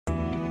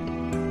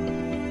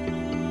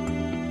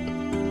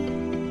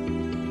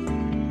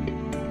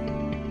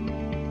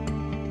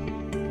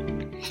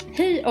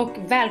Hej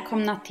och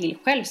välkomna till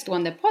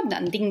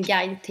Självstående-podden, din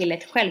guide till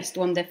ett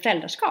självstående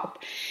föräldraskap.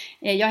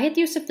 Jag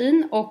heter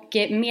Josefin och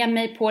med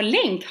mig på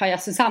länk har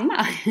jag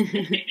Susanna. Hej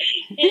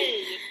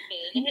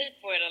Josefin, hej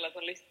på er alla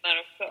som lyssnar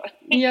också.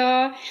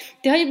 Ja,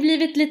 det har ju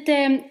blivit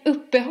lite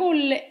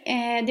uppehåll.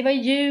 Det var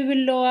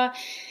jul och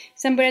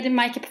sen började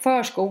Mike på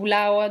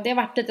förskola och det har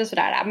varit lite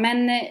sådär.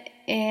 Men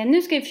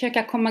nu ska vi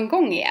försöka komma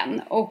igång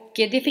igen och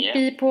det fick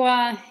vi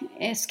på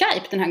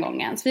Skype den här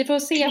gången. Så vi får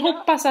se,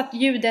 hoppas att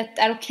ljudet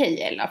är okej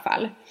i alla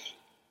fall.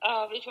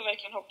 Ja, vi får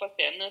verkligen hoppas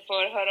det. Ni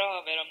får höra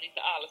av er om ni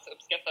inte alls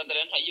uppskattade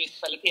den här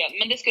ljudkvaliteten.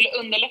 Men det skulle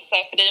underlätta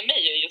för dig och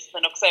mig just nu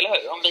också, eller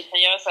hur? Om vi kan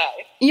göra så här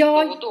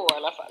ja, då och då i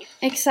alla fall.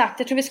 Exakt,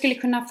 jag tror vi skulle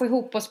kunna få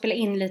ihop och spela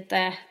in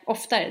lite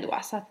oftare då.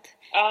 Så att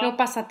jag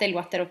hoppas att det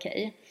låter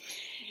okej.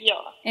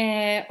 Ja.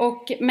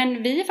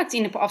 Men vi är faktiskt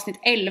inne på avsnitt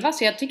 11,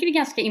 så jag tycker det är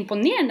ganska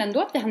imponerande ändå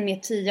att vi hann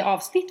med 10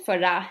 avsnitt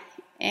förra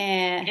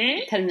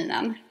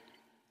terminen.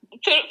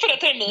 Förra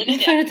terminen, ja.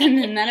 Förra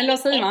terminen, eller vad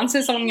säger man?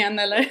 Säsongen,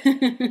 eller?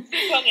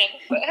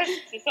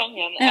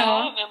 Höstsäsongen.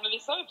 Ja, men vi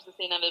sa ju precis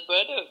innan vi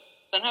började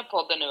den här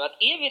podden nu att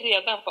är vi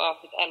redan på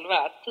avsnitt 11,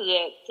 att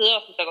 10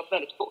 avsnitt har gått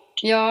väldigt fort.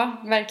 Ja,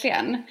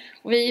 verkligen.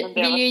 Och vi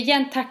vill ju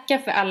igen tacka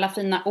för alla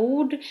fina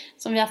ord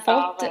som vi har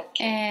fått.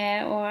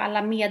 Och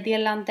alla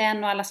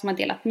meddelanden och alla som har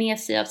delat med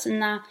sig av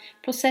sina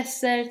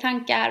processer,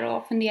 tankar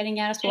och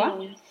funderingar och så.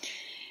 Mm.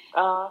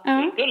 Ja, det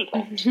är guld.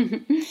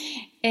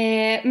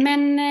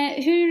 Men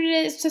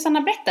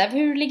Susanna, berätta,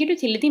 hur ligger du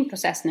till i din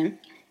process nu?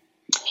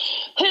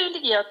 Hur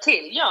ligger jag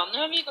till? Ja, nu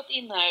har vi gått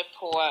in här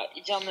på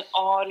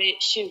januari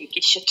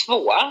 2022.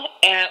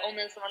 Och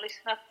ni som har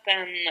lyssnat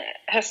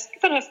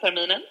för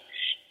höstterminen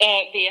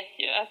vet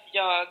ju att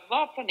jag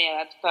var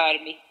planerad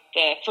för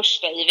mitt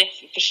första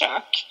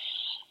IVF-försök.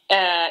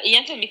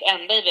 Egentligen mitt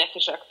enda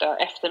IVF-försök då,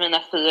 efter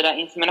mina 4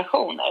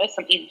 inseminationer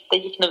som inte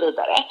gick något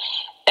vidare.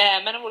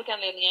 Men av olika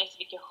anledningar så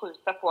fick jag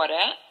skjuta på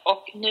det.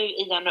 Och nu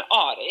i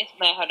januari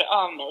när jag hörde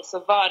av mig så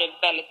var det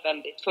väldigt,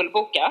 väldigt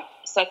fullbokat.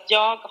 Så att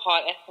jag har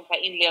ett sånt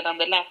här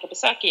inledande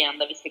läkarbesök igen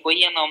där vi ska gå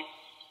igenom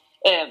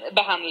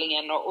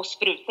behandlingen och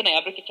sprutorna.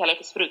 Jag brukar kalla det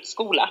för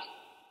sprutskola.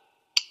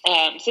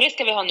 Så det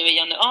ska vi ha nu i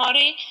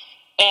januari.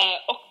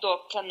 Och då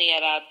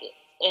planerad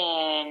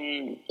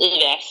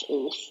IVF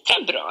i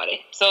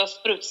februari. Så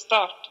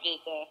sprutstart vid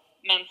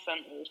mensen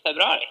i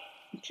februari.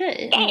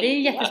 Okej, det är ju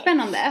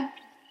jättespännande.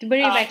 Det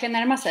börjar ju verkligen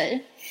närma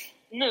sig.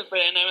 Nu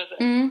börjar det närma sig.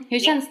 Hur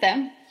känns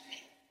det?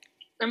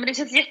 Ja, men det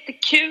känns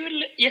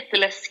jättekul,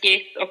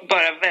 jätteläskigt och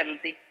bara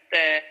väldigt...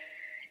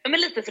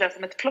 men lite sådär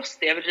som ett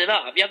plåster jag vill riva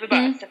av. Jag vill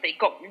bara sätta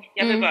igång.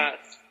 Jag vill bara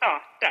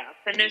starta.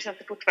 För nu känns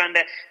det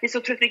fortfarande... Det är så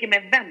otroligt mycket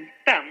mer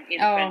väntan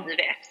inför en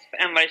IVF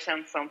än vad det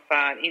känns som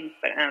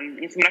inför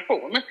en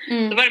insemination.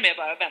 Då var det mer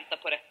bara att vänta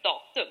på rätt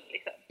datum.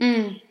 Liksom.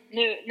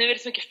 Nu är det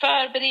så mycket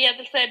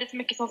förberedelser, det är så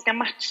mycket som ska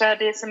matcha,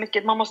 det är så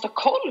mycket man måste ha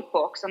koll på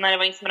också. När det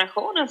var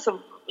inseminationen så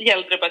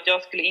gällde det bara att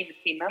jag skulle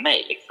infinna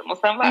mig liksom, och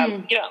sen var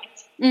allt grönt.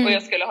 Och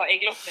jag skulle ha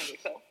ägglossning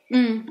liksom.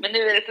 Men nu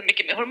är det så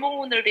mycket med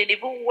hormoner och det är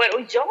nivåer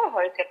och jag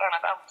har ett helt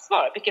annat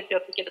ansvar, vilket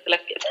jag tycker är lite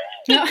läskigt.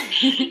 Ja.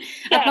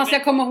 Att man ska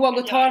komma ihåg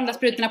att ta de där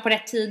sprutorna på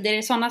rätt tid, är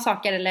det sådana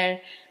saker eller?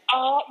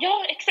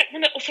 Ja, exakt.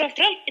 Och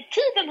framförallt i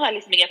tiden har jag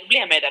liksom inga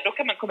problem med det där. Då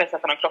kan man komma och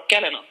sätta någon klocka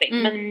eller någonting.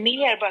 Men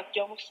mer bara att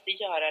jag måste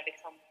göra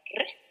liksom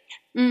rätt.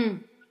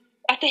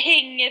 Att det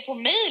hänger på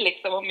mig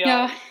liksom om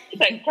jag...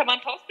 Kan man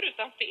ta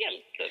sprutan fel?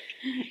 Typ?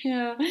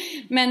 Ja.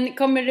 Men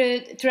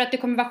tror du att du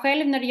kommer vara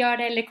själv när du gör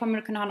det? Eller kommer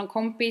du kunna ha någon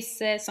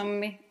kompis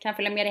som kan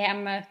följa med dig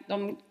hem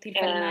de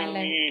tillfällena?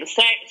 Eller?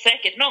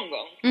 Säkert någon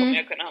gång kommer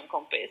jag kunna ha en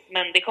kompis.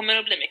 Men det kommer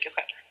att bli mycket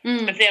själv.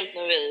 Speciellt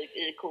nu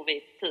i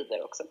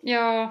covid-tider också.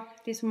 Ja,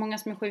 det är så många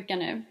som är sjuka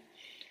nu.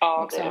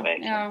 Ja, också. Det är det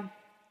verkligen.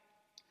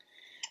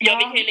 Ja,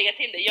 vi kan ju lägga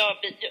till det.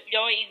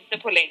 Jag är inte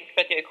på länk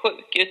för att jag är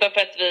sjuk, utan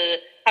för att vi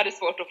hade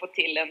svårt att få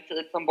till en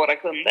tid som båda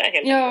kunde.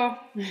 Helt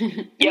ja,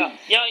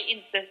 jag är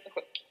inte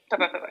sjuk.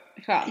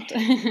 Skönt.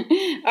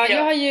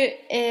 Jag har ju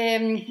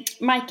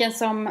Majken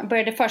som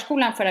började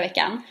förskolan förra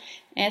veckan.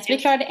 Så vi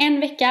klarade en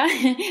vecka.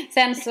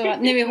 Sen så,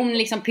 nu är hon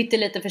liksom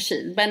pyttelite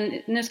förkyld.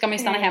 Men nu ska man ju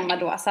stanna hemma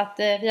då. Så att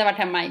vi har varit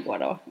hemma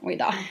igår och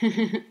idag.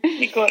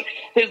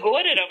 Hur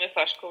går det då med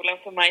förskolan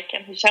för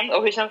Majken? Hur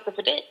känns det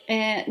för dig?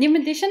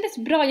 Men det kändes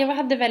bra. Jag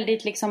hade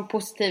väldigt liksom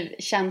positiv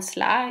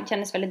känsla. Det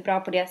kändes väldigt bra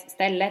på det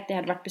stället. Det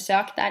hade varit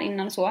besök där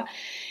innan och så.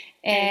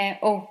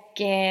 Och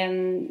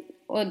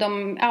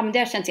det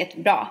har känts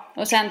jättebra.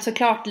 Och sen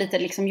såklart lite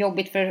liksom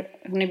jobbigt för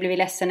hon har blivit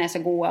ledsen när jag ska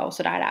gå och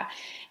sådär.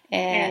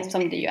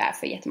 Som det ju är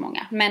för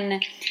jättemånga.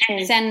 Men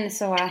sen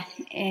så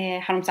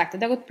har de sagt att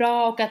det har gått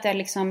bra. Och att det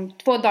liksom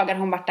 2 dagar har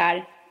hon varit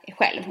där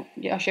själv.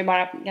 Jag kör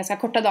bara ganska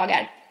korta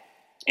dagar.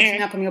 Som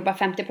jag kommer jobba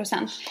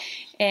 50%.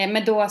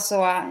 Men då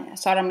så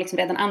sa de liksom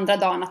redan andra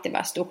dagen att det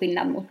var stor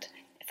skillnad mot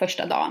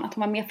första dagen. Att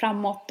hon var mer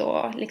framåt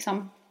och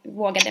liksom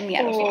vågade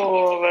mer och så.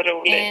 Vad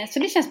roligt. Så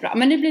det känns bra.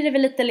 Men nu blir det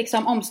väl lite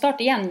liksom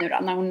omstart igen nu då,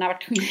 när hon har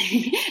varit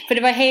för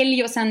det var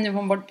helg och sen nu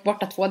har hon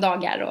borta 2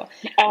 dagar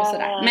och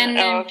sådär. Men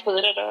 4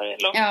 dagar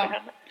är långt för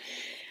henne.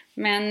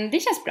 Men det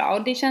känns bra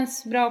och det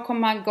känns bra att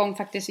komma igång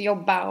faktiskt och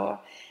jobba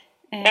och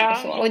Och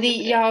så. Och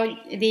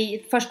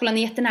förskolan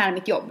är jättenära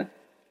mitt jobb.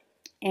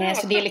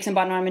 Så det är liksom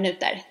bara några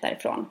minuter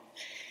därifrån.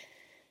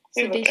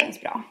 Så det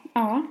känns bra.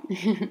 Ja.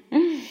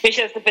 Hur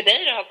känns det för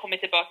dig att ha kommit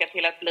tillbaka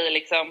till att bli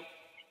liksom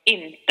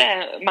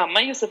inte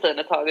mamma Josefin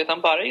ett tag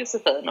utan bara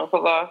Josefin och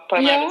få vara på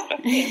en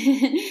arbetsplats?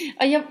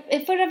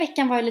 Förra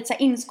veckan var jag lite så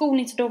här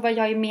inskolning, så då var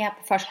jag ju med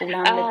på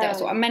förskolan lite och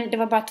så. Men det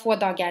var bara 2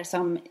 dagar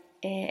som,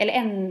 eller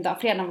en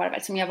dag, fredagen var det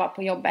väl, som jag var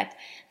på jobbet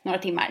några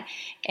timmar.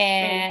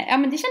 Ja,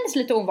 men det kändes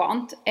lite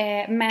ovant.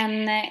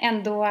 Men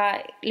ändå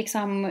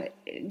liksom,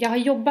 jag har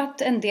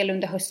jobbat en del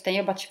under hösten,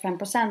 jobbat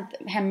 25%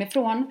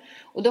 hemifrån.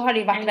 Och då har det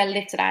ju varit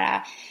väldigt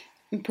sådär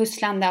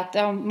pusslande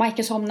att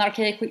Michael somnar,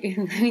 okej,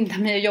 skynda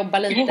mig och jobba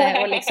lite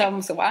och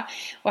liksom så.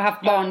 Och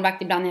haft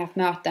barnvakt, ibland har jag haft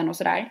möten och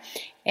sådär.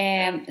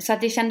 Så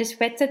att det kändes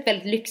på ett sätt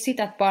väldigt lyxigt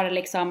att bara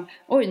liksom,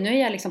 nu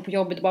är jag liksom på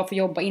jobbet och bara får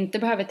jobba, inte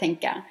behöver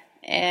tänka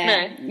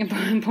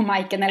på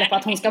Michael eller på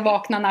att hon ska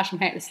vakna när som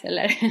helst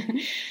eller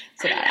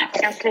sådär.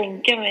 Jag kan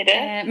tänka mig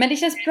det. Men det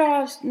känns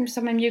bra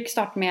som en mjuk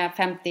start med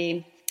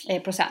 50%.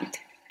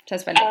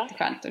 Känns väldigt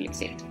skönt och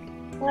lyxigt.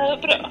 Ja,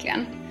 bra.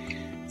 Verkligen.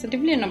 Så det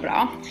blir nog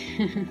bra.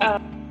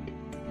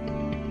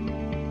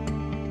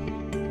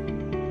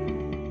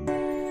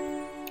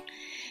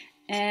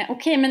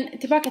 Okej, men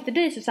tillbaka till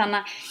dig,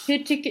 Susanna. Hur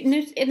tycker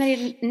nu när det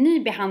är ny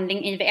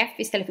behandling IVF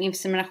istället för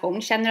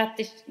insemination, känner du att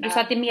du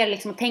sa att det är mer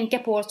liksom att tänka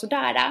på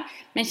sådär,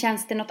 men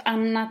känns det något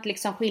annat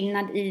liksom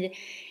skillnad i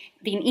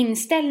din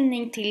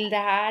inställning till det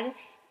här?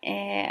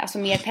 Alltså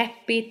mer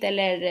peppigt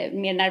eller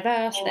mer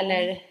nervöst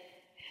eller?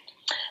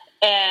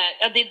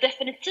 Ja, det är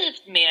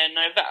definitivt mer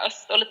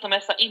nervöst, och lite som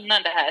jag sa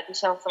innan det här, att det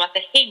känns som att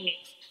det hänger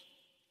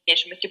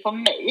så mycket på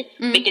mig,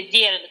 vilket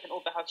ger en liten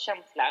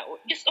obehagskänsla, och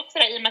just också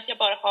det, i och med att jag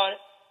bara har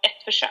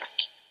ett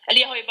försök.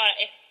 Eller jag har ju bara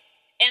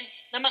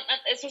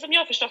så som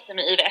jag har förstått det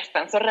med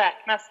IVF:en, så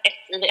räknas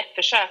ett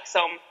IVF-försök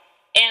som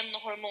en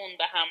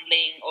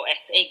hormonbehandling och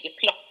ett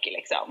äggplock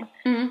liksom.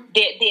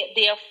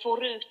 Det jag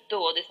får ut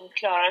då, det som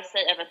klarar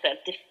sig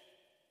eventuellt i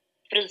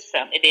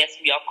frysen, är det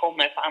som jag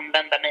kommer få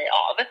använda mig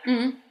av.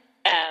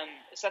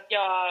 Så att det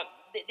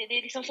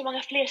är liksom så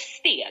många fler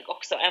steg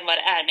också än vad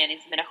det är med en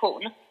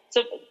insemination.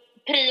 Så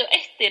prio 1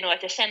 är nog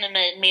att jag känner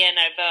mig mer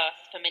nervös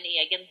för min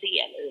egen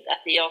del i det,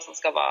 att det är jag som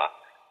ska vara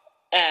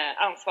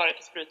ansvarig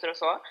för sprutor och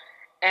så.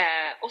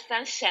 Och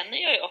sen känner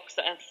jag ju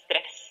också en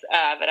stress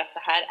över att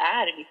det här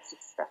är mitt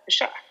sista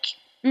försök.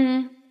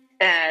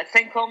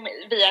 Sen kom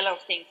via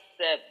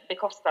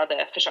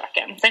landstingsbekostade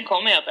försöken. Sen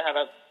kommer jag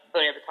behöva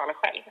börja betala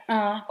själv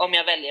om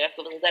jag väljer att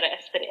gå vidare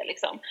efter det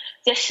liksom.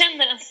 Så jag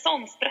känner en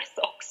sån stress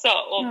också,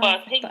 och bara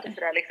tänker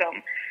sådär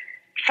liksom,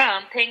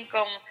 fan, tänk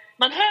om,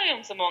 man hör ju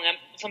om så många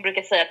som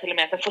brukar säga till och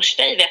med att den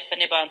första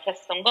IVF:en är bara en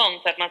testomgång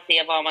för att man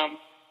ser vad man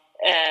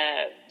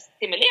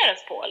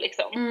stimuleras på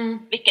liksom.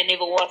 Vilken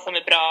nivå som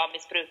är bra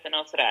med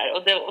sprutorna och sådär,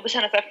 och då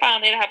känner jag såhär,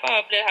 fan, blir det här bara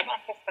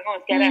en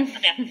testomgång, ska jag räkna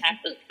med att det här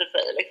skiter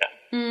sig liksom.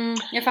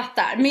 Jag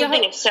fattar. Men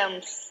det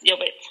känns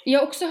jobbigt. Jag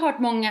har också hört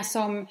många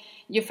som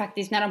ju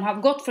faktiskt, när de har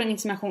gått från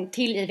insemination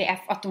till IVF,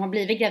 att de har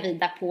blivit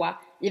gravida på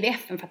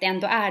IVF:en, för att det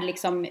ändå är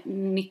liksom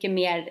mycket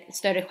mer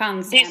större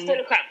chans. Det är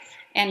större chans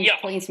än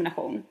på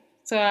insemination.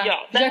 Så där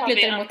jag har vi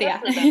lutar emot det. Där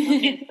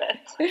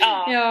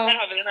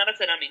har vi den andra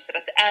sidan av myntet,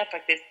 att det är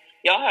faktiskt,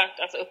 jag har hört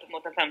alltså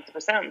uppemot en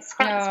 50%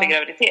 chans för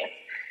graviditet.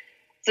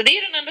 Så det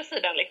är den andra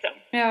sidan liksom.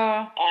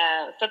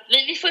 Så att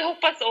vi får ju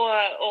hoppas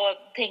och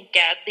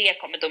tänka att det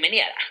kommer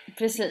dominera.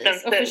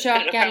 Precis, och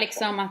försöka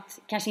liksom att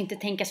kanske inte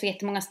tänka så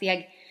jättemånga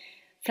steg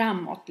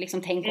framåt,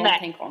 liksom tänk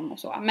om och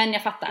så. Men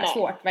jag fattar,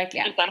 svårt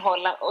verkligen. Utan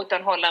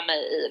hålla mig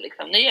i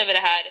liksom, nu gör vi det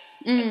här,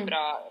 ett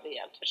bra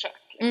rejält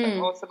försök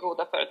liksom, och så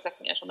goda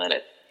förutsättningar som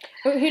möjligt.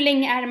 Och hur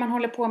länge är det man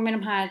håller på med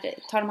de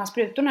här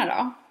sprutorna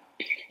då?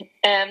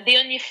 Det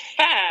är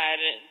ungefär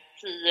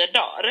 10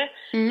 dagar.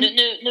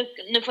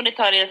 Nu får ni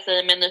ta det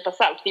med en nypa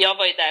salt, för jag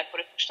var ju där på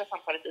det första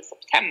samtalet i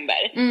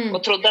september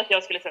och trodde att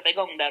jag skulle sätta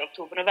igång där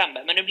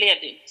oktober-november, men nu blev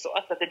det ju inte så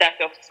att det är därför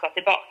jag också ska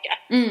tillbaka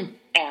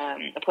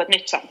på ett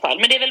nytt samtal.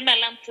 Men det är väl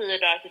mellan 10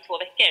 dagar till 2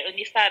 veckor,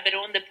 ungefär,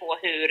 beroende på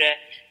hur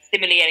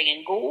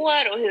stimuleringen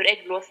går och hur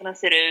äggblåsorna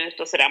ser ut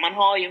och sådär. Man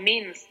har ju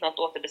minst något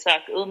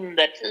återbesök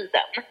under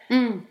tiden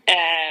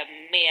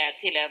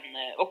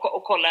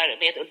och kollar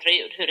med ett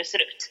ultraljud hur det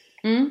ser ut.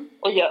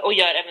 Och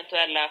gör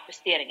eventuella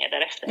justeringar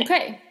därefter.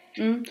 Okej.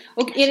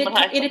 Och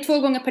är det 2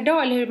 gånger per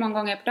dag, eller hur många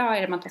gånger per dag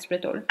är det man tar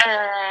sprutor?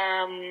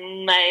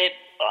 Nej,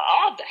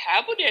 det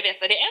här borde jag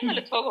veta. Det är 1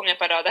 eller 2 gånger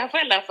per dag. Det här får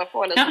jag läsa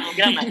på lite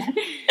noggrannare.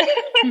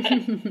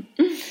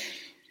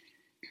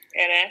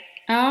 Är det?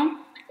 Ja.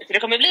 Så det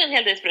kommer bli en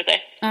hel del sprutor.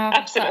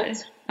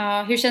 Absolut.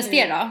 Ja, hur känns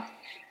det då?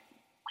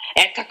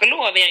 Tack och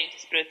lov är jag inte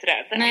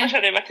spruträdd. Annars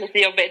hade det varit lite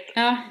jobbigt.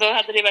 Då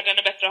hade det varit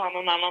ännu bättre att ha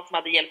någon annan som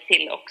hade hjälpt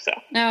till också.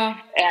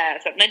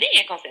 Så, nej, det är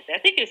inga konstigheter.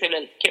 Jag tycker det ska bli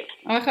lite kul.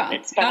 Vad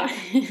skönt.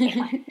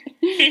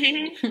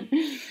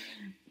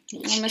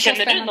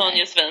 Känner du någon,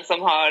 Josefin,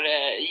 som har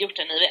gjort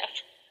en IVF?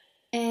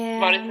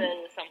 Vare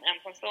sig som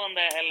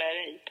ensamstående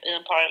eller i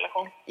en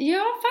parrelation?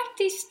 Ja,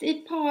 faktiskt i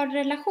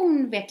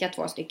parrelation vet jag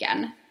 2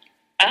 stycken.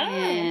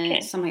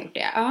 Okay. Som har gjort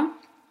det,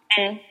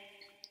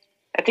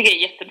 Jag tycker det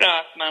är jättebra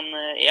att man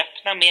är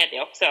öppna med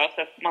det också,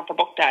 så att man tar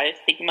bort det här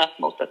stigmat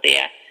mot att det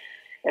är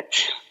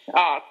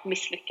ett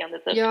misslyckande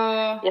typ.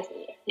 Ja.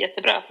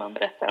 Jättebra att man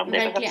berättar om det.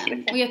 Verkligen.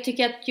 Behövs. Och jag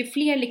tycker att ju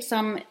fler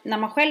liksom, när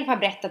man själv har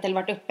berättat eller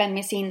varit öppen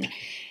med sin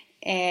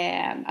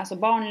alltså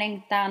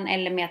barnlängtan,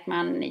 eller med att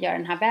man gör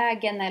den här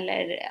vägen,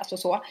 eller alltså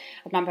så,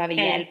 att man behöver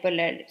hjälp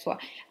eller så,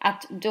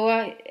 att då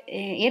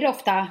är det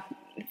ofta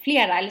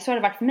flera, eller så har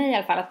det varit för mig i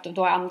alla fall, att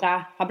då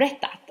andra har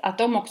berättat att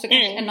de också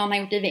kanske, någon har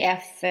gjort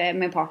IVF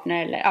med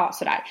partner eller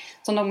sådär,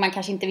 som man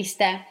kanske inte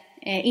visste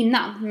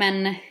innan,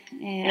 men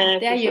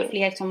det är ju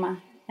fler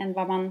som än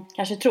vad man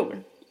kanske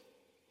tror.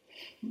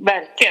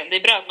 Verkligen, det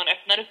är bra att man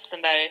öppnar upp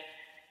den där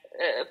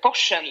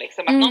porschen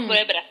liksom, att någon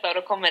börjar berätta och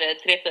då kommer det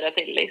 3-4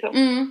 till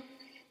liksom.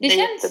 Det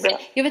känns jättebra.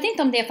 Jag vet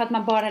inte om det är för att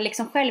man bara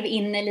liksom själv är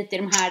inne lite i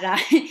de här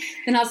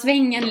den här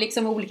svängen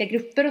liksom, olika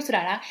grupper och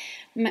sådär,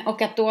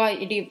 och att då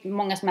är det ju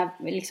många som är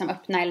liksom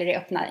öppna, eller är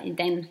öppna i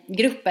den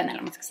gruppen, eller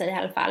vad man ska säga i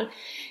alla fall.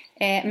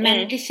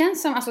 Men det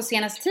känns som, alltså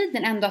senaste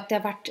tiden ändå, att det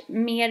har varit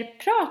mer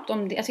prat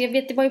om det. Alltså jag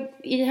vet, det var ju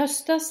i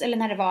höstas, eller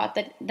när det var,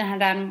 den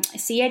här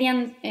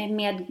serien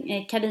med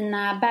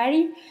Carina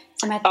Berg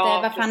som hette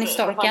Vad fan är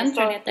storken,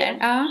 tror jag det heter.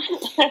 Ja.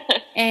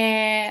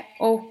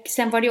 Och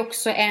sen var det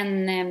också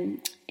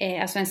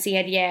alltså en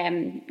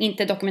serie,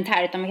 inte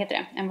dokumentär utan vad heter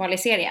det? En vanlig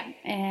serie.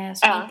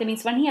 Som jag inte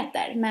minns vad den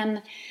heter, men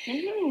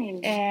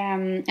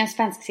en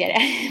svensk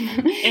serie.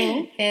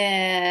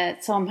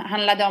 Som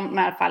handlade om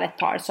i alla fall ett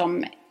par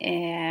som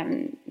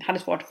hade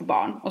svårt att få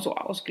barn och så,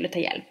 och skulle ta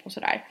hjälp och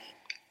sådär.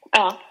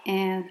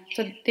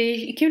 Så det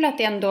är kul att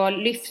det ändå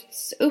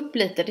lyfts upp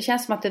lite. Det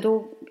känns som att det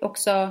då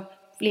också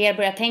fler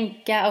börjar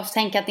tänka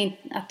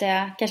att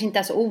det kanske inte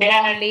är så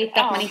ovanligt,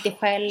 att man inte är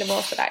själv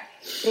och sådär.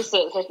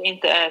 Precis, att det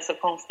inte är så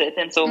konstigt,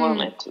 inte så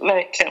ovanligt,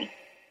 verkligen.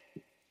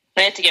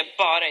 Men jag tycker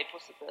bara är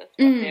positivt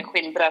att det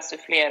skildras i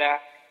flera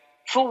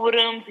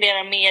forum,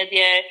 flera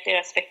medier, flera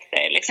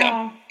aspekter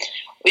liksom.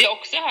 Och jag har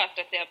också hört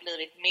att det har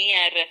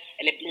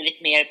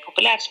blivit mer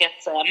populärt, ska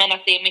jag säga, men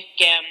att det är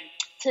mycket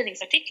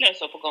tidningsartiklar och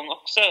så på gång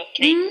också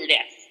kring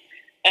IVF.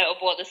 Och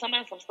både som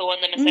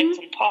ensamstående men säkert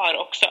som par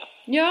också.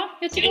 Ja,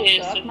 jag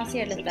tycker också att man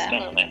ser lite.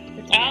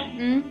 Ja.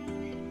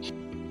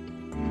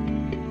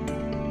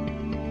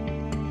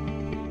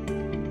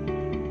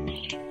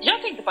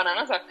 Jag tänkte på en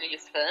annan sak med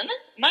Josefin.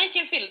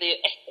 Michael fyllde ju 1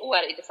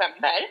 år i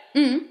december.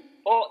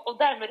 Och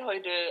därmed har ju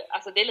du,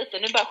 alltså det är lite,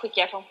 nu bara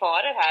skickar jag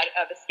fanfarer här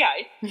över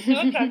Skype. Du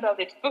har pratat om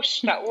ditt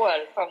första år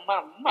som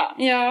mamma.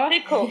 Ja.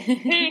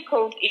 Hur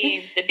coolt är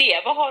inte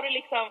det? Vad har du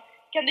liksom,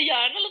 kan du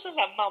göra någon liten sån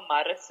här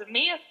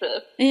mamma-resumé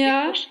typ?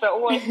 Ja. Ditt första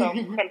år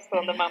som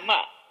självstående mamma.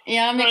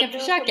 Ja, men jag kan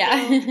försöka.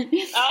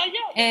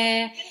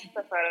 Ja.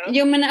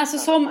 Jo, men alltså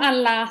som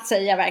alla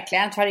säger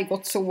verkligen, att det har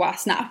gått så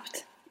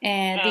snabbt. Det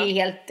är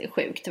helt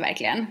sjukt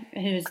verkligen,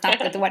 hur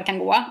snabbt ett år kan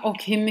gå.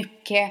 Och hur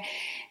mycket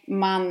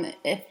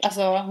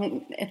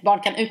ett barn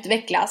kan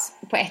utvecklas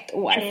på 1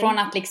 år. Från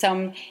att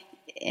liksom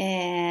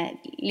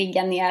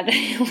ligga ner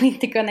och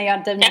inte kunna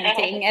göra typ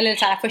någonting. Eller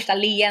så här första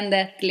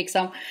leendet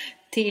liksom,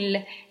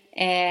 till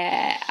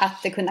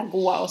att kunna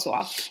gå och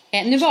så.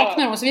 Nu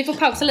vaknar hon, så vi får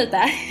pausa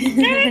lite.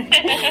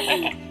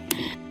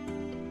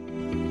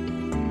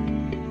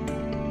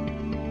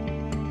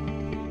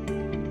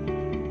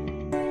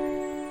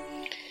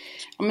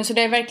 Men så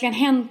det har verkligen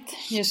hänt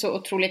ju så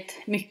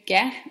otroligt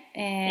mycket.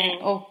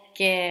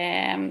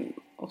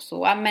 Och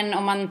så. Men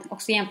om man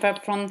också jämför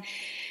från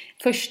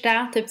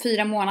första typ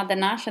 4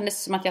 månaderna, kändes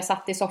det som att jag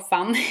satt i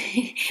soffan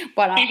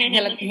bara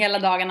hela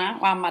dagarna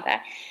och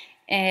ammade.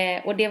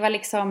 Och det var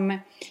liksom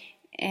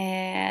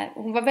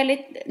hon var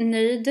väldigt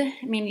nöjd,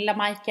 min lilla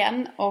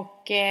Majken,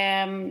 och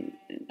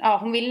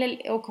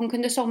hon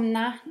kunde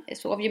somna,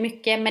 sov ju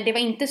mycket, men det var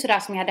inte så där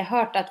som jag hade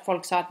hört att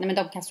folk sa att nej, men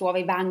de kan sova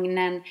i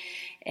vagnen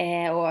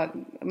och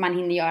man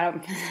hinner göra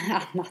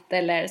annat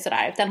eller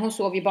sådär, utan hon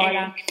sov ju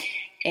bara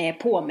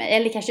på mig,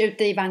 eller kanske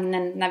ute i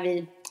vagnen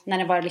när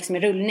det var liksom i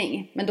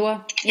rullning, men då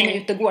är man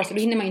ute och går, så då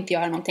hinner man ju inte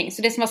göra någonting.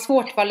 Så det som var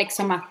svårt var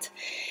liksom att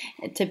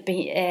typ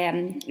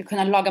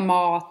kunna laga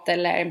mat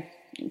eller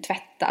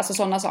tvätta, alltså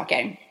sådana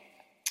saker.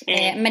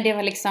 Men det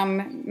var liksom,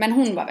 men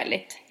hon var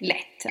väldigt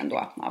lätt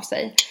ändå av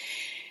sig.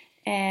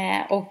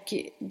 Och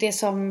det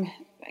som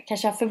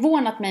kanske har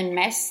förvånat mig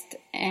mest,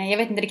 jag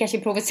vet inte, det kanske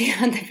är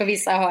provocerande för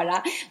vissa att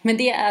höra, men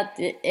det är att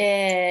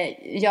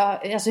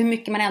alltså hur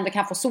mycket man ändå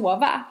kan få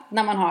sova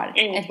när man har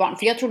ett barn.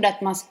 För jag trodde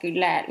att man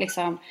skulle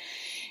liksom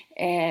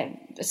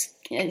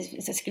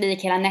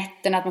skrika hela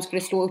nätten, att man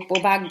skulle stå upp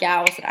och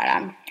vagga och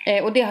sådär.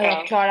 Och det har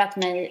jag klarat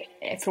mig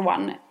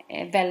från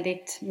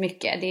väldigt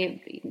mycket. Det är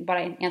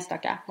bara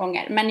enstaka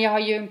gånger. Men det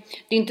är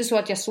inte så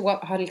att jag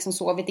har liksom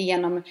sovit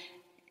igenom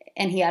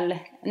en hel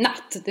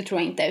natt. Det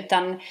tror jag inte.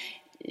 Utan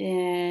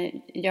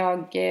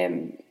jag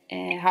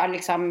har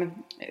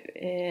liksom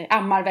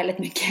ammar väldigt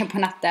mycket på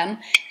natten.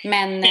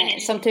 Men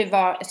som tur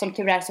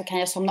är så kan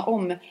jag somna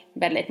om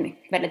väldigt,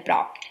 väldigt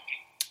bra.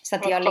 Så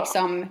att jag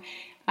liksom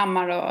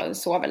ammar och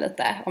sover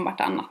lite om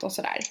vartannat och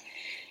sådär.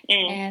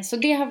 Så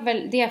det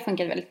har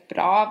funkat väldigt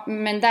bra.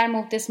 Men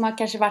däremot det som har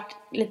kanske varit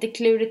lite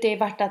klurigt, det har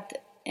varit att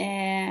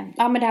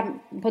ja, men det här,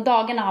 på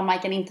dagarna har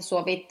Majken inte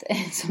sovit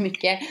så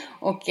mycket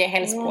och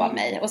helst på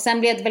mig. Och sen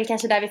blev det väl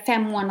kanske där vid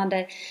 5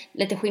 månader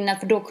lite skillnad,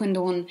 för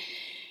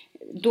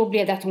då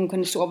blev det att hon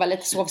kunde sova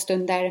lite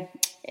sovstunder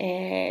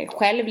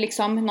själv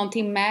liksom, någon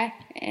timme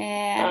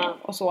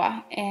och så.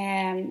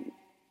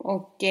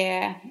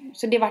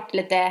 Så det vart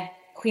lite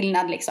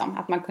skillnad liksom,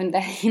 att man kunde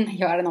hinna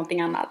göra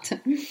någonting annat.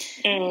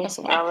 Och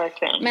så. Ja,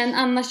 verkligen. Men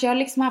annars, jag har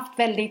liksom haft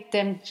väldigt...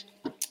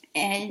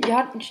 jag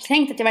har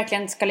tänkt att jag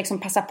verkligen ska liksom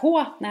passa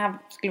på när jag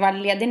skulle vara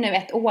ledig nu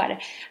 1 år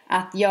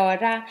att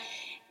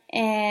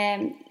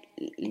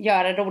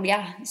göra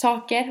roliga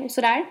saker och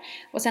sådär.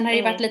 Och sen har det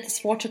ju varit lite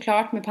svårt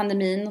såklart med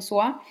pandemin och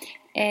så.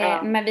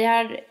 Men vi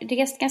har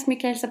rest ganska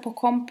mycket, hälsat på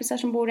kompisar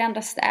som bor i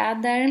andra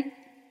städer.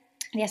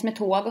 Rest med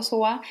tåg och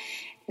så.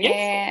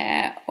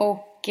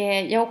 Och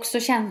jag har också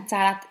känt så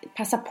här att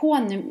passa på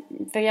nu,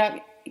 för jag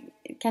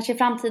kanske i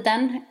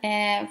framtiden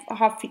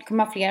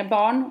kommer ha fler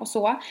barn och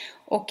så.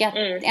 Och att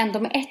ändå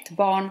med 1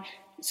 barn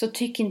så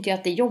tycker inte jag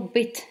att det är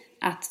jobbigt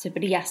att typ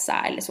resa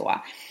eller så.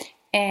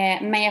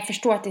 Men jag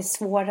förstår att det är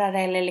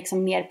svårare eller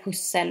liksom mer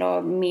pussel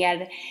och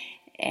mer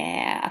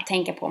att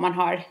tänka på om man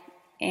har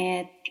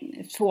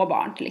 2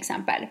 barn till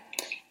exempel.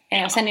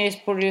 Och sen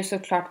beror det ju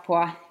såklart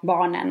på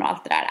barnen och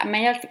allt det där.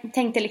 Men jag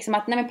tänkte liksom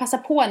att, nej men passa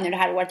på nu det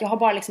här året. Jag har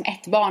bara liksom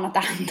 1 barn att ta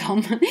hand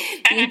om.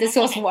 Det är inte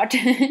så svårt. Det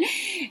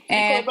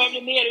kommer bara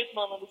bli mer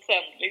utmanande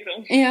sen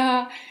liksom.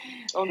 Ja.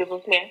 Om du får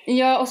fler.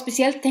 Ja, och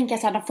speciellt tänker jag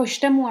så här, de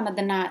första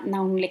månaderna när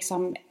hon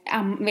liksom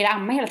ville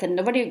amma hela tiden,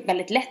 då var det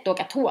väldigt lätt att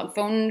åka tåg.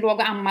 För hon låg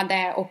och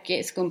ammade och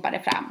skumpade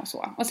fram och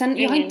så. Och sen,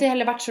 jag har inte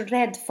heller varit så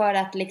rädd för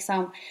att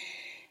liksom...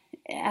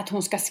 att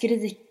hon ska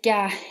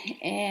skrika,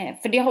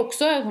 för det har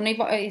också,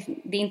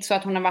 det är inte så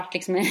att hon har varit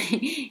liksom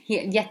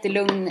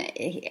jättelugn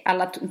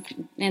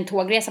en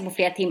tågresa på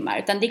flera timmar,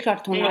 utan det är klart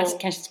att hon har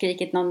kanske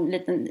skrikit någon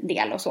liten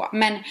del och så,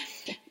 men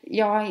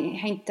jag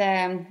har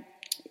inte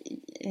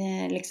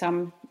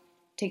liksom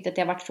tyckt att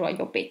det har varit så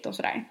jobbigt och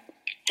sådär.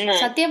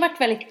 Så att det har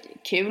varit väldigt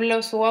kul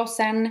och så. Och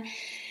sen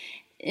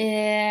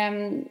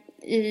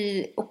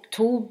i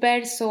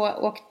oktober så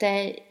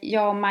åkte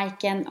jag och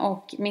Majken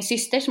och min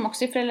syster som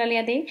också är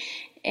föräldraledig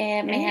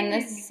med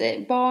hennes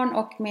barn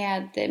och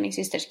med min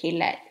systers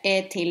kille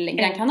till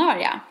Gran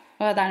Canaria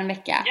och var där en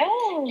vecka.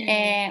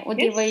 Och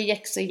det var ju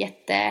också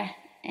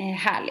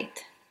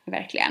jättehärligt,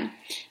 verkligen.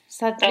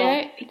 Så att vi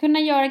har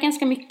kunnat göra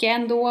ganska mycket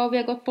ändå. Vi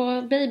har gått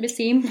på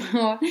babysim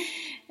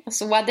och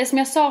så. Det som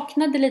jag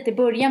saknade lite i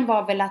början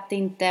var väl att det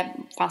inte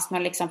fanns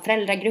några liksom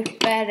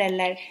föräldragrupper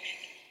eller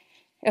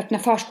öppna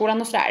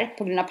förskolan och sådär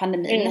på grund av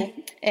pandemin.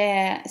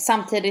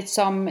 Samtidigt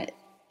som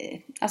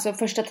alltså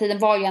första tiden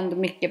var ju ändå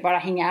mycket bara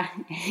hänga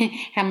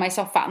hemma i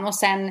soffan. Och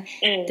sen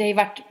det har ju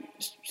varit,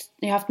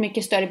 jag har haft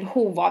mycket större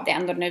behov av det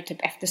ändå nu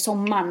typ efter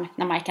sommaren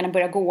när Majkan har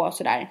börjat gå och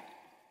sådär.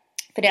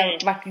 För det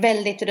har varit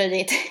väldigt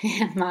röjigt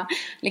hemma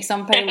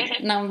liksom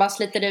när man bara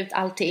sliter ut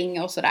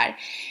allting och sådär.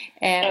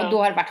 Och då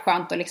har det varit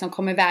skönt att liksom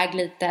komma iväg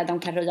lite, de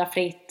kan röja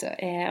fritt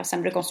och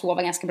sen brukar de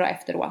sova ganska bra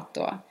efteråt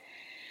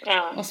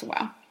och så.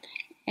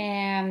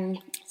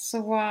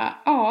 Så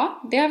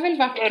ja, det har väl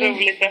varit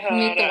roligt att höra.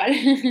 Mitt år.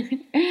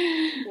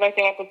 Det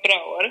verkar ha varit ett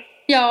bra år.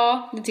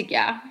 Ja, det tycker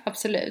jag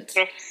absolut.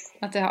 Trots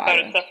att det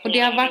har. Och det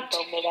har varit,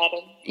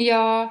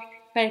 ja,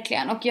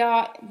 verkligen. Och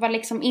jag var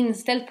liksom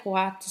inställd på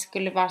att det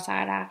skulle vara så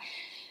här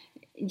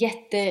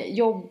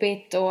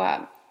jättejobbigt och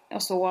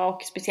så,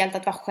 och speciellt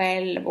att vara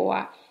själv och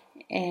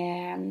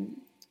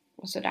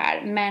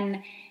sådär.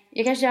 Men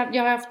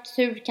jag har haft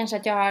tur kanske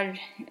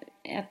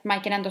att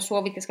Majken ändå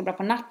sovit ganska bra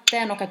på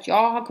natten och att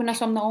jag har kunnat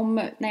somna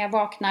om när jag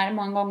vaknar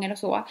många gånger och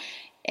så.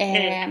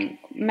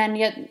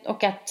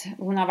 Och att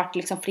hon har varit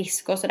liksom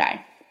frisk och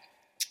sådär.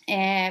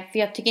 För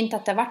jag tycker inte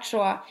att det har varit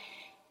så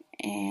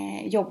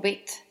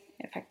jobbigt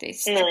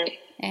faktiskt.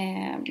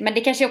 Men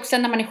det kanske också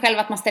när man är själv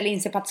att man ställer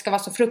in sig på att det ska vara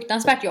så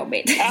fruktansvärt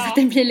jobbigt. Så att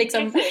det blir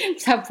liksom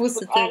så här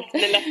positivt. Allt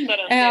blir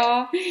lättare.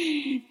 Ja.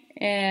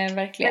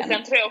 Verkligen.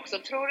 Men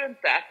sen tror du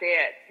inte att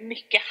det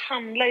mycket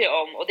handlar ju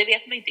om, och det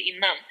vet man inte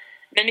innan,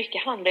 men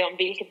mycket handlar ju om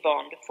vilket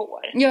barn du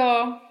får.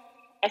 Ja,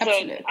 alltså,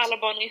 absolut. Alla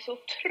barn är ju så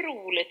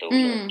otroligt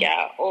olika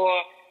och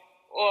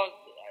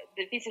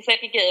det finns ju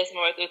säkert grejer som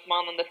har varit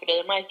utmanande för dig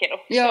och Majken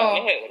också,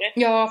 eller hur?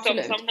 Ja,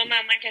 absolut. Som någon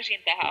annan kanske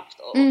inte har haft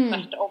och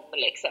tvärtom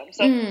liksom.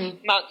 Så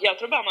jag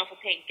tror bara man får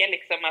tänka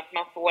liksom att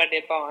man får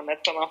det barnet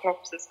som man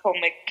förhoppningsvis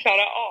kommer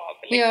klara av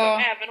liksom.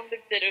 Även om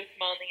det blir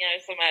utmaningar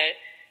som är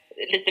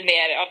lite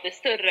mer av det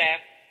större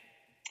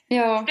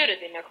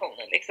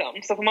dimensionen liksom.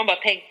 Så får man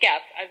bara tänka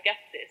att I've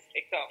got this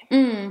liksom.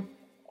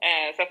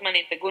 Så att man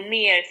inte går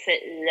ner sig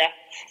i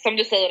att, som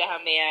du säger, det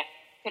här med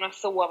kunna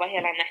sova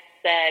hela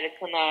nätter,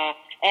 kunna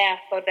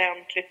äta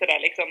ordentligt sådär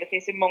liksom. Det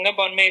finns ju många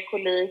barn med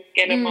kolik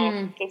eller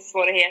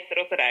matsvårigheter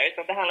och sådär,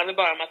 utan det handlar väl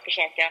bara om att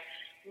försöka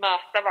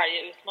möta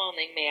varje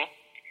utmaning med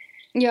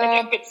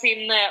ett öppet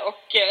sinne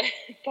och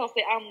ta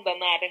sig an den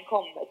när den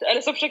kommer.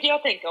 Eller så försöker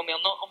jag tänka om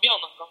jag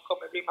någon gång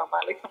kommer bli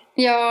mamma liksom.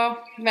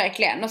 Ja,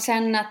 verkligen. Och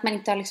sen att man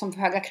inte har liksom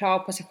för höga krav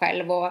på sig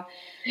själv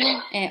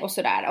och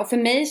sådär. Och för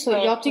mig så,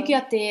 jag tycker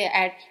att det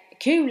är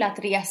kul att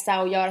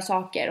resa och göra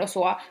saker och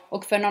så.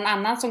 Och för någon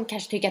annan som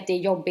kanske tycker att det är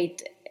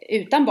jobbigt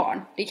utan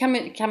barn. Det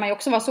kan man ju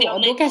också vara så. Ja,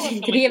 och då kanske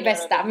inte det är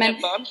bästa. Men,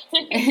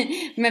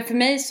 men för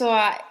mig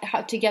så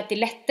tycker jag att det är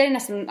lättare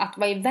nästan att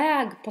vara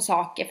iväg på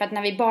saker. För att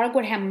när vi bara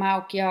går hemma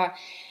och jag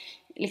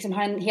liksom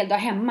har en hel dag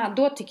hemma,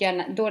 då tycker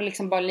jag då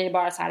liksom blir det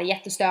bara så här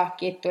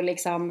jättestökigt och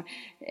liksom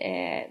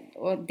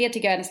och det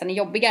tycker jag nästan är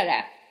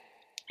jobbigare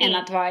än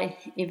att vara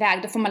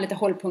iväg. Då får man lite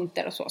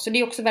hållpunkter och så. Så det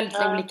är också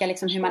väldigt olika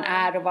liksom hur man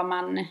är och vad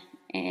man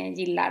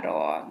gillar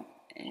och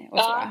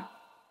så.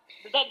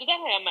 Det där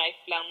har jag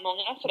märkt bland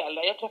många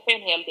föräldrar. Jag träffar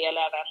en hel del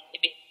även i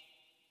mitt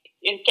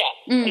yrke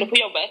eller på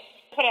jobbet.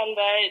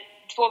 Föräldrar,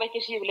 2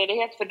 veckors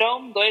julledighet för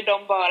dem, då är de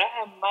bara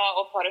hemma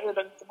och tar det hur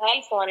långt som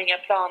helst och har inga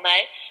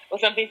planer. Och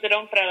sen finns det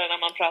de föräldrarna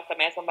man pratar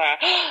med som bara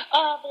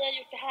vi har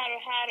gjort det här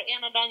och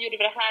ena dagen gjorde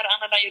vi det här och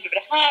andra dagen gjorde vi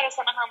det här och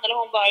sen har han eller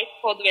hon varit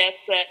på, du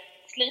vet,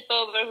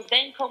 sleepover hos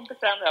den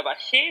kompisen och jag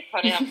bara shit,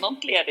 har ni haft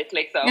något ledigt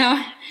liksom? Ja.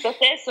 Så att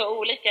det är så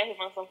olika hur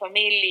man som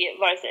familj,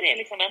 vare sig det är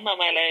liksom en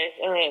mamma eller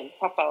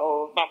pappa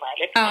och mamma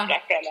eller andra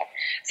eller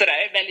sådär,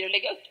 väljer att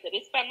lägga upp det.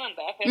 Det är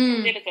spännande för jag tror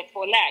det är lite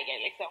 2 läger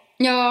liksom.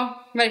 Ja,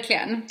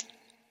 verkligen.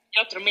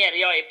 Jag tror mer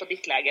jag är på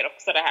ditt läger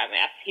också, det här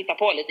med att hitta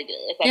på lite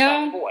grejer så att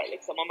man går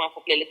liksom och man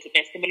får bli lite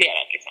mer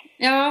stimulerad liksom.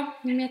 Ja,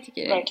 men jag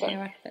tycker det har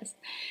varit bäst.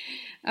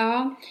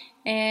 Ja,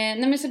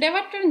 nej men så det har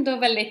varit ändå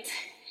väldigt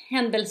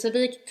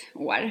händelserikt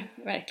år,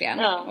 verkligen.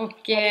 Ja, och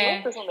det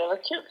låter som det var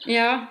kul.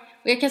 Ja,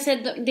 och jag kan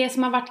säga det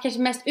som har varit kanske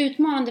mest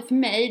utmanande för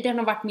mig, det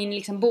har varit min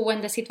liksom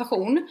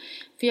boendesituation.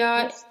 För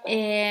jag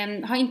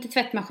har inte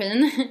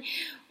tvättmaskin.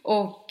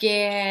 Och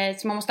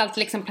så man måste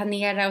alltid liksom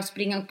planera och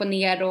springa upp och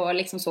ner och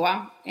liksom så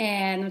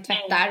när man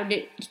tvättar. Och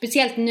det,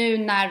 speciellt nu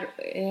när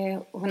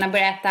hon har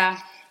börjat äta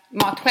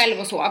mat själv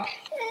och så.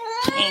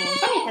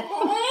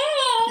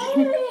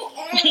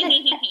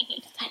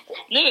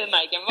 Nu är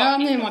Marken vaken. Ja,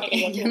 nu är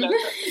Marken.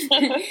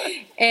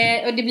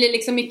 Och det blir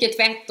liksom mycket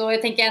tvätt och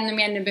jag tänker ännu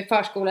mer nu blir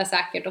förskola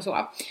säkert och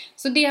så.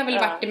 Så det har väl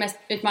varit det mest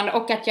utmanande.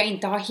 Och att jag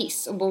inte har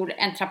hiss och bor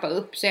en trappa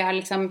upp. Så jag har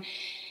liksom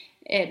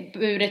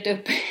burit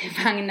upp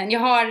vagnen. Jag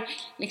har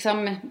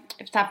liksom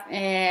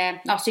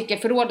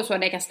cykelförråd och så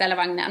där jag kan ställa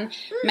vagnen.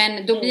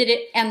 Men då blir det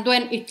ändå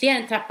ytterligare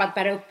en trappa att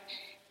bära upp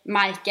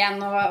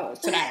Marken och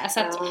sådär. Så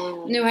att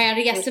nu har jag en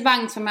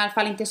resevagn som i alla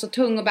fall inte är så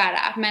tung att bära.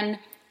 Men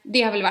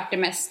det har väl varit det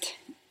mest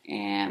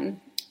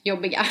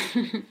jobbiga.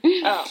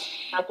 Ja,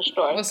 jag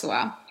förstår. Och så.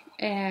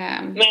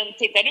 Men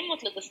tittar du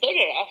mot lite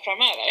större då,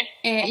 framöver?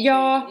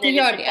 Ja, det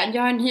gör det.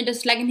 Jag har en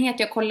hyreslägenhet.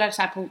 Jag kollar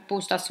så här på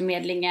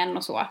bostadsförmedlingen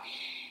och så.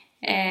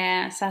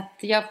 Så att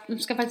jag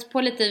ska faktiskt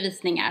på lite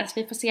visningar. Så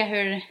vi får se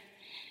hur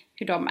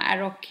de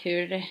är och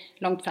hur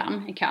långt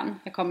fram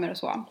jag kommer och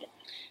så.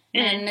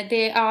 Men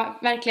det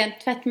är verkligen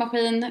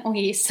tvättmaskin och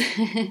hiss.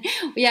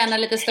 Och gärna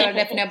lite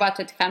större för nu är jag bara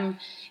 35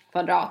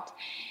 kvadrat.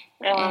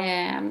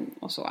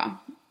 Och så.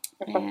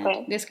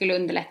 Det skulle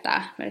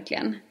underlätta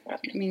verkligen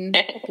min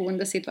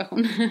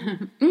boendesituation.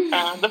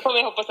 Då får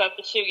vi hoppas att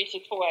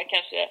 2022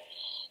 kanske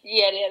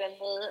ger er en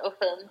ny och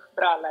fin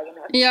bra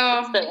lägenhet.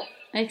 Ja,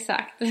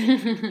 exakt.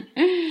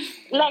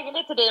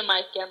 Lägenhet till dig,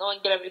 Marken, och en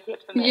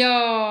graviditet för mig.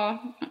 Ja,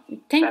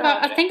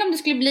 tänk om du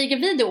skulle bli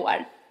gravid i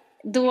år.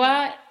 Då,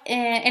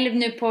 eller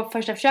nu på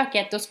första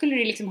försöket, då skulle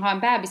du liksom ha en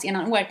bebis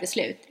innan året är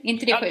slut.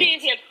 Inte det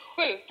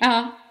sjukt?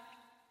 Ja,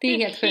 det är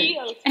helt sjukt. Ja,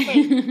 det är helt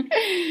sjukt.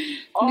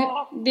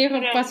 Det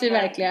hoppas vi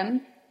verkligen.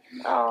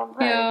 Ja,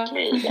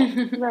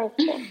 verkligen.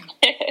 Verkligen.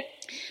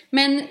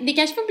 Men det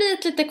kanske får bli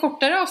ett lite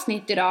kortare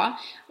avsnitt idag.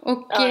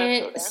 Och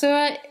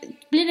så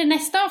blir det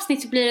nästa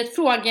avsnitt så blir det ett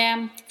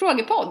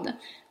frågepodd.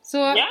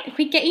 Så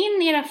skicka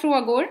in era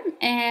frågor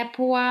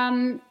på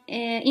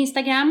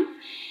Instagram.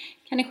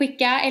 Kan ni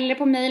skicka eller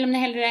på mail om ni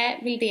hellre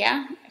vill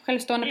det.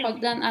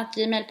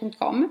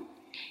 självståendepodden@gmail.com.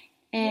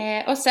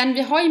 Och sen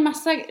vi har ju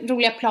massa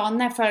roliga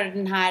planer för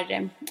den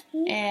här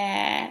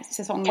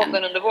säsongen.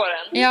 Podden under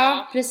våren.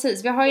 Ja,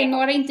 precis. Vi har ju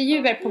några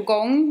intervjuer på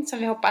gång som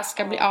vi hoppas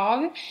ska bli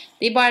av.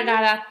 Det är bara det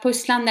här att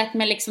pusslandet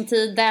med liksom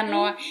tiden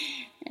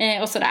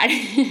och sådär.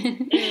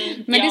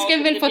 Men det ska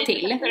vi väl få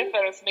till. Det är inte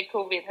för oss med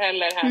covid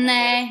heller här.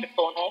 Nej,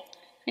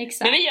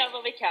 exakt. Men vi gör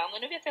vad vi kan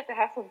och nu vet jag att det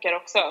här funkar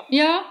också.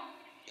 Ja.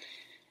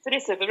 Så det är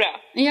superbra.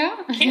 Ja.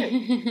 Kul.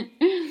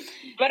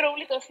 Vad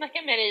roligt att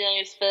snacka med dig,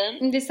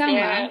 Josefin.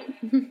 Detsamma.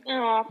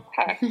 Ja,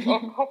 tack.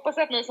 Och hoppas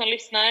att ni som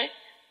lyssnar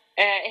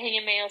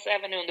hänger med oss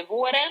även under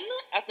våren.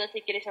 Att ni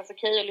tycker det känns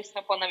okej att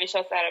lyssna på när vi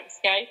kör så här över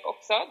Skype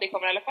också. Det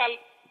kommer i alla fall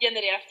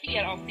generera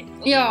fler avsnitt.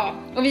 Ja,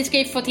 och vi ska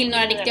ju få till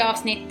några riktiga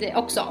avsnitt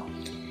också.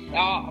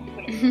 Ja,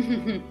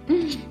 absolut.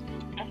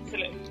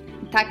 Absolut.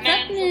 Tack för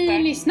att ni har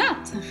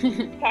lyssnat.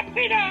 Tack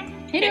för idag.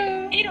 Hej då.